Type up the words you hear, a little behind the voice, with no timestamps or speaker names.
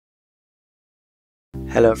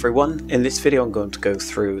Hello everyone, in this video I'm going to go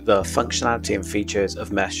through the functionality and features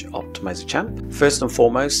of Mesh Optimizer Champ. First and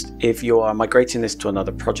foremost, if you are migrating this to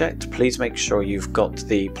another project, please make sure you've got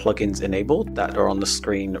the plugins enabled that are on the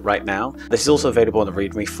screen right now. This is also available in the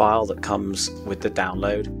README file that comes with the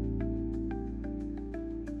download.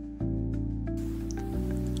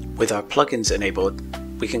 With our plugins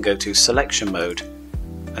enabled, we can go to Selection Mode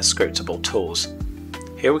and Scriptable Tools.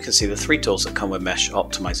 Here we can see the three tools that come with Mesh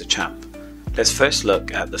Optimizer Champ. Let's first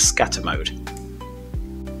look at the scatter mode.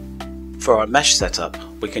 For our mesh setup,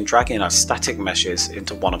 we can drag in our static meshes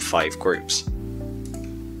into one of 5 groups.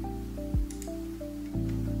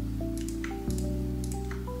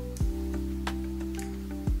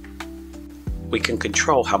 We can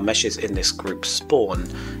control how meshes in this group spawn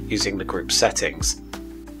using the group settings.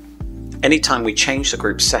 Anytime we change the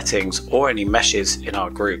group settings or any meshes in our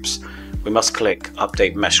groups, we must click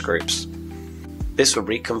Update Mesh Groups. This will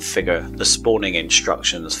reconfigure the spawning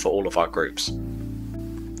instructions for all of our groups.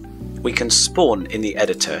 We can spawn in the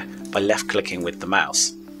editor by left clicking with the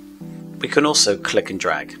mouse. We can also click and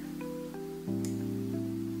drag.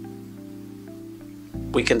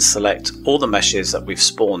 We can select all the meshes that we've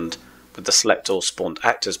spawned with the Select All Spawned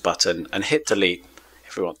Actors button and hit delete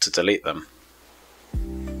if we want to delete them.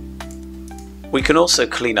 We can also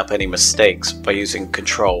clean up any mistakes by using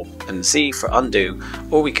Ctrl and Z for undo,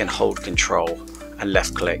 or we can hold Ctrl and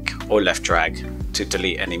left click or left drag to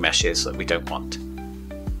delete any meshes that we don't want.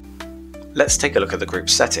 Let's take a look at the group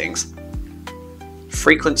settings.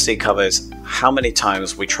 Frequency covers how many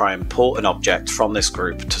times we try and pull an object from this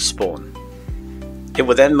group to spawn. It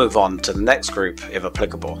will then move on to the next group if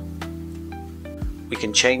applicable. We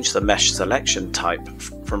can change the mesh selection type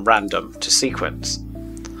from random to sequence.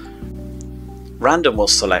 Random will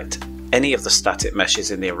select any of the static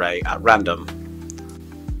meshes in the array at random.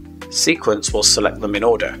 Sequence will select them in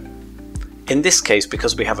order. In this case,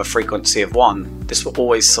 because we have a frequency of 1, this will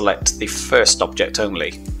always select the first object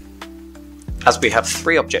only. As we have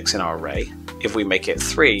 3 objects in our array, if we make it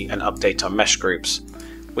 3 and update our mesh groups,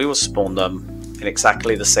 we will spawn them in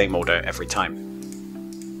exactly the same order every time.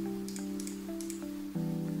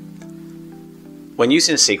 When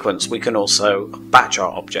using sequence, we can also batch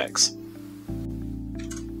our objects.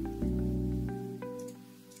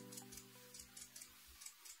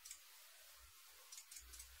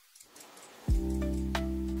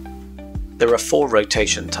 There are 4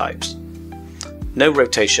 rotation types. No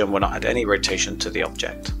rotation will not add any rotation to the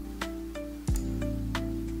object.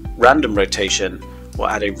 Random rotation will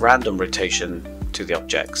add a random rotation to the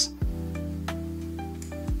objects.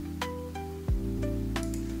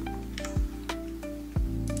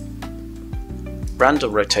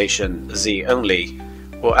 Random rotation Z only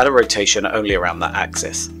will add a rotation only around that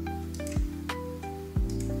axis.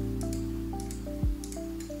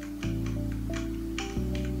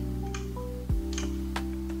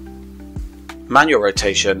 Manual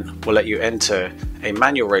rotation will let you enter a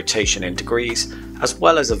manual rotation in degrees as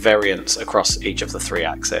well as a variance across each of the 3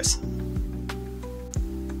 axes.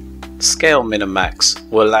 Scale min and max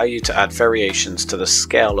will allow you to add variations to the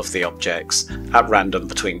scale of the objects at random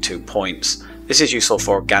between 2 points. This is useful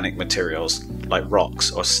for organic materials like rocks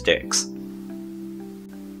or sticks.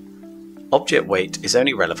 Object weight is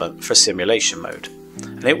only relevant for simulation mode,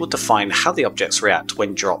 and it will define how the objects react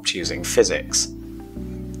when dropped using physics.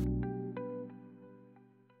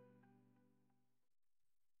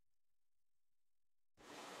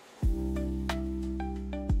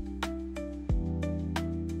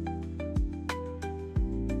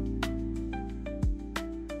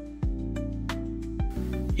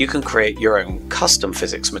 You can create your own custom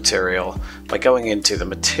physics material by going into the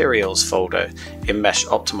Materials folder in Mesh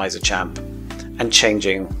Optimizer Champ and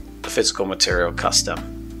changing the physical material custom.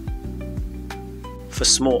 For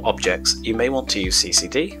small objects, you may want to use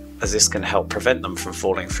CCD, as this can help prevent them from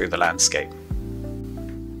falling through the landscape.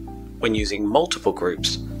 When using multiple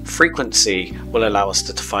groups, frequency will allow us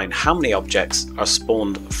to define how many objects are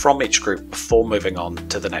spawned from each group before moving on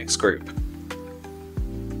to the next group.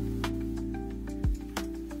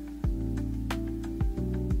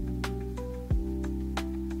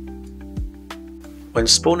 When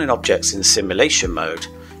spawning objects in simulation mode,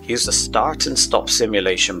 use the Start and Stop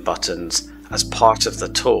Simulation buttons as part of the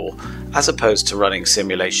tool, as opposed to running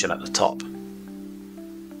simulation at the top.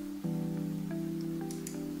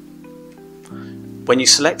 When you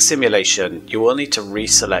select simulation, you will need to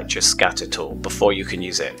reselect your scatter tool before you can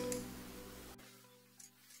use it.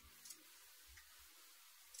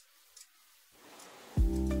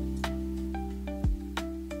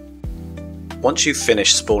 Once you've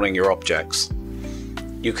finished spawning your objects,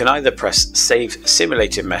 You can either press Save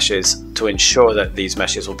Simulated Meshes to ensure that these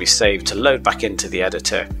meshes will be saved to load back into the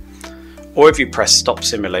editor, or if you press Stop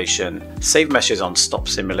Simulation, Save Meshes on Stop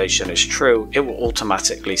Simulation is true, it will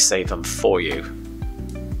automatically save them for you.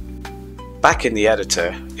 Back in the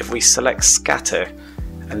editor, if we select Scatter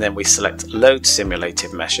and then we select Load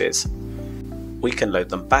Simulated Meshes, we can load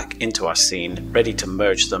them back into our scene, ready to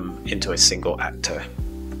merge them into a single actor.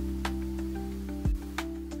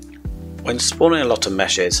 When spawning a lot of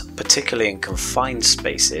meshes, particularly in confined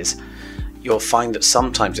spaces, you'll find that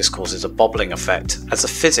sometimes this causes a bobbling effect as the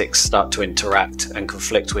physics start to interact and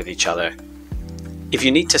conflict with each other. If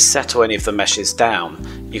you need to settle any of the meshes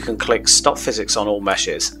down, you can click Stop Physics on all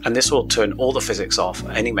meshes, and this will turn all the physics off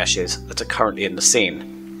any meshes that are currently in the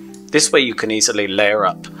scene. This way you can easily layer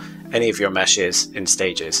up any of your meshes in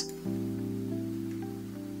stages.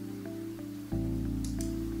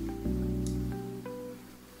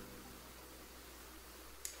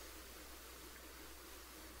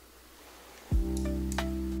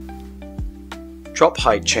 Drop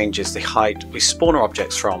height changes the height we spawn our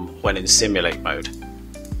objects from when in simulate mode.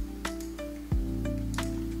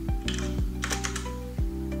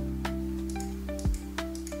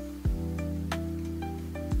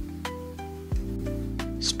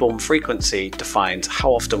 Spawn frequency defines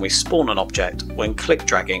how often we spawn an object when click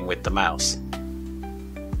dragging with the mouse.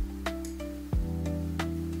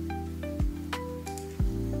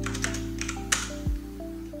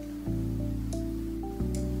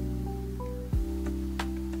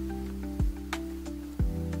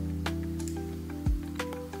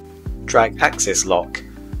 Drag axis lock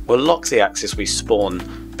will lock the axis we spawn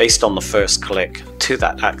based on the first click to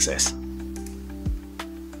that axis.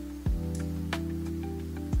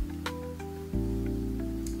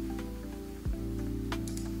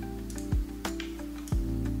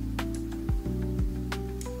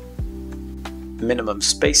 Minimum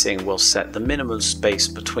spacing will set the minimum space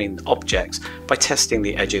between objects by testing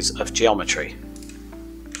the edges of geometry.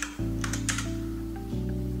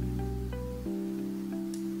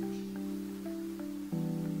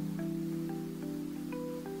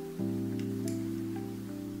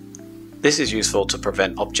 This is useful to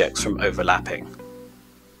prevent objects from overlapping.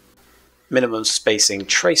 Minimum spacing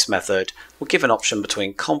trace method will give an option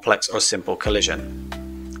between complex or simple collision.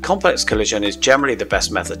 Complex collision is generally the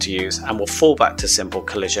best method to use and will fall back to simple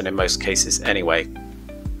collision in most cases anyway.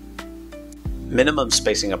 Minimum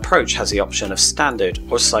spacing approach has the option of standard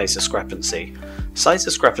or size discrepancy. Size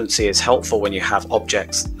discrepancy is helpful when you have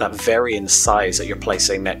objects that vary in size that you're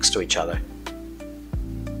placing next to each other.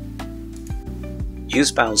 Use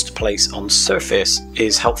bounds to place on surface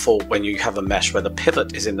is helpful when you have a mesh where the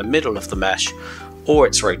pivot is in the middle of the mesh or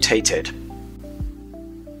it's rotated.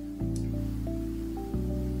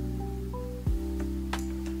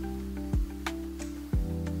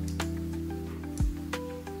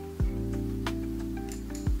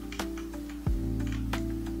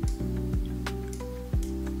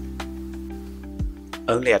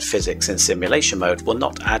 Only add physics in simulation mode will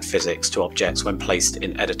not add physics to objects when placed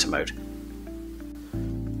in editor mode.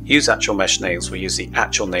 Use actual mesh names will use the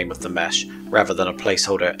actual name of the mesh rather than a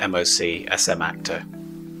placeholder MOC SM actor.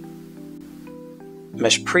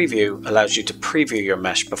 Mesh preview allows you to preview your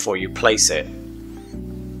mesh before you place it.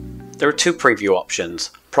 There are two preview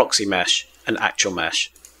options, proxy mesh and actual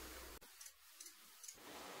mesh.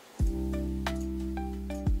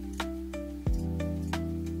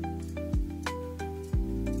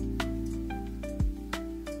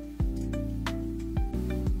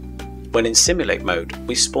 When in simulate mode,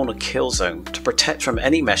 we spawn a kill zone to protect from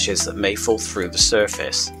any meshes that may fall through the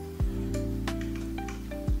surface.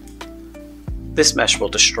 This mesh will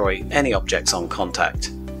destroy any objects on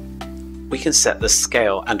contact. We can set the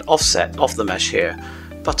scale and offset of the mesh here,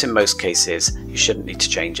 but in most cases you shouldn't need to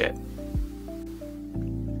change it.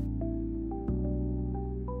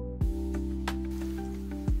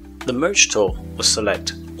 The merge tool will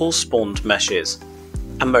select all spawned meshes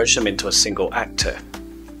and merge them into a single actor.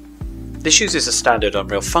 This uses a standard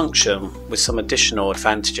Unreal function with some additional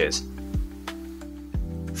advantages.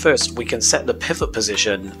 First, we can set the pivot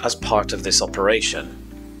position as part of this operation.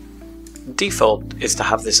 Default is to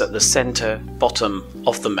have this at the center, bottom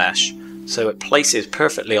of the mesh, so it places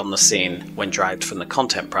perfectly on the scene when dragged from the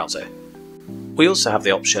content browser. We also have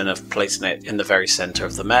the option of placing it in the very center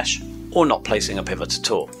of the mesh, or not placing a pivot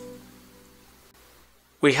at all.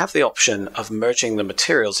 We have the option of merging the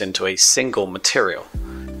materials into a single material.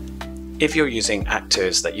 If you're using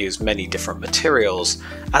actors that use many different materials,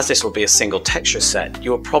 as this will be a single texture set,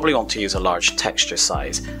 you will probably want to use a large texture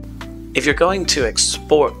size. If you're going to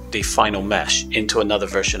export the final mesh into another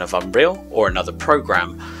version of Unreal or another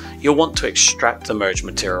program, you'll want to extract the merge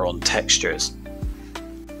material on textures.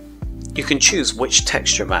 You can choose which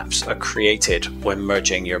texture maps are created when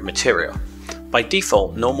merging your material. By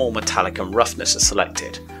default, normal, metallic and roughness are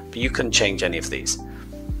selected, but you can change any of these.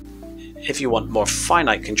 If you want more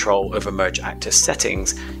finite control over merge actor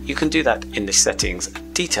settings, you can do that in the settings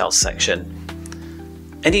details section.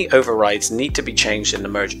 Any overrides need to be changed in the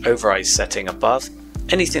merge override setting above.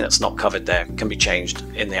 Anything that's not covered there can be changed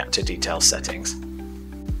in the actor details settings.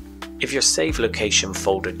 If your save location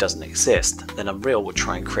folder doesn't exist, then Unreal will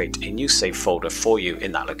try and create a new save folder for you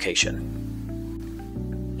in that location.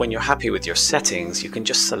 When you're happy with your settings, you can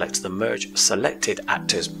just select the Merge Selected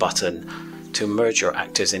Actors button to merge your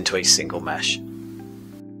actors into a single mesh.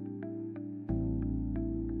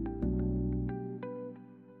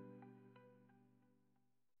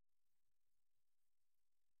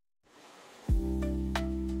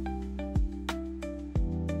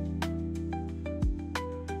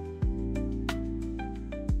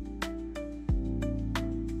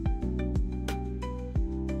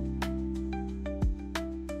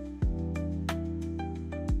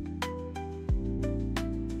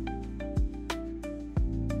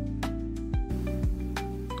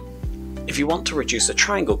 If you want to reduce the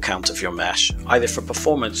triangle count of your mesh, either for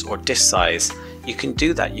performance or disk size, you can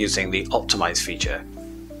do that using the Optimize feature.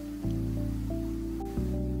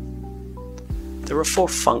 There are 4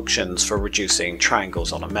 functions for reducing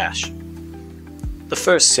triangles on a mesh. The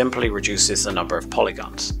first simply reduces the number of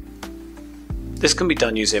polygons. This can be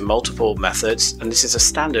done using multiple methods, and this is a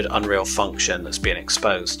standard Unreal function that's being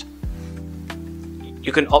exposed.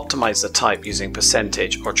 You can optimize the type using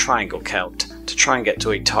percentage or triangle count to try and get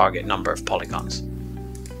to a target number of polygons.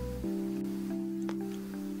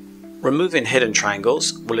 Removing hidden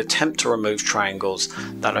triangles will attempt to remove triangles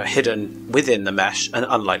that are hidden within the mesh and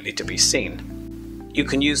unlikely to be seen. You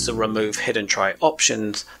can use the Remove Hidden Tri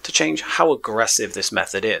options to change how aggressive this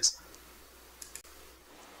method is.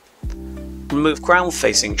 Remove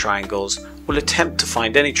ground-facing triangles will attempt to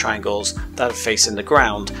find any triangles that are facing the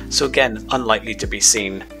ground, so again unlikely to be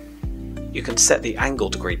seen. You can set the angle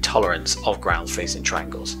degree tolerance of ground-facing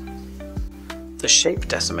triangles. The Shape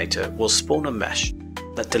Decimator will spawn a mesh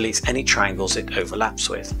that deletes any triangles it overlaps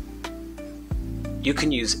with. You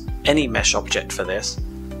can use any mesh object for this,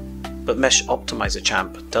 but Mesh Optimizer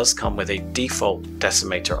Champ does come with a default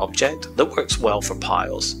Decimator object that works well for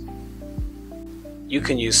piles. You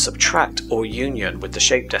can use Subtract or Union with the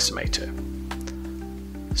Shape Decimator.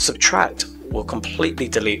 Subtract will completely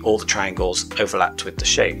delete all the triangles overlapped with the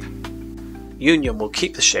shape. Union will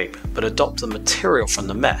keep the shape but adopt the material from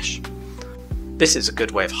the mesh. This is a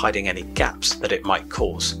good way of hiding any gaps that it might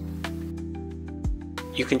cause.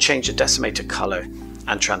 You can change the Decimator color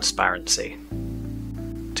and transparency.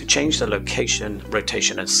 To change the location,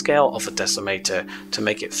 rotation and scale of a Decimator to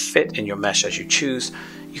make it fit in your mesh as you choose,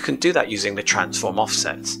 you can do that using the transform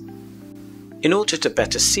offsets. In order to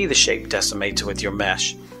better see the Shape Decimator with your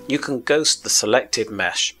mesh, you can ghost the selected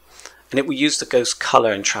mesh, and it will use the ghost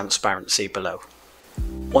color and transparency below.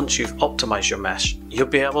 Once you've optimized your mesh, you'll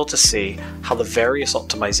be able to see how the various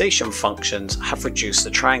optimization functions have reduced the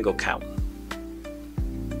triangle count.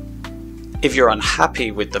 If you're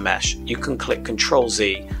unhappy with the mesh, you can click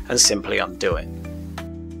Ctrl-Z and simply undo it.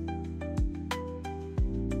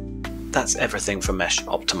 That's everything for Mesh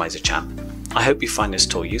Optimizer Champ. I hope you find this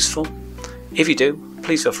tool useful. If you do,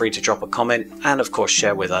 please feel free to drop a comment and of course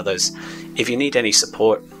share with others. If you need any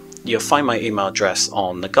support, you'll find my email address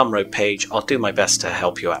on the Gumroad page. I'll do my best to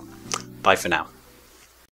help you out. Bye for now.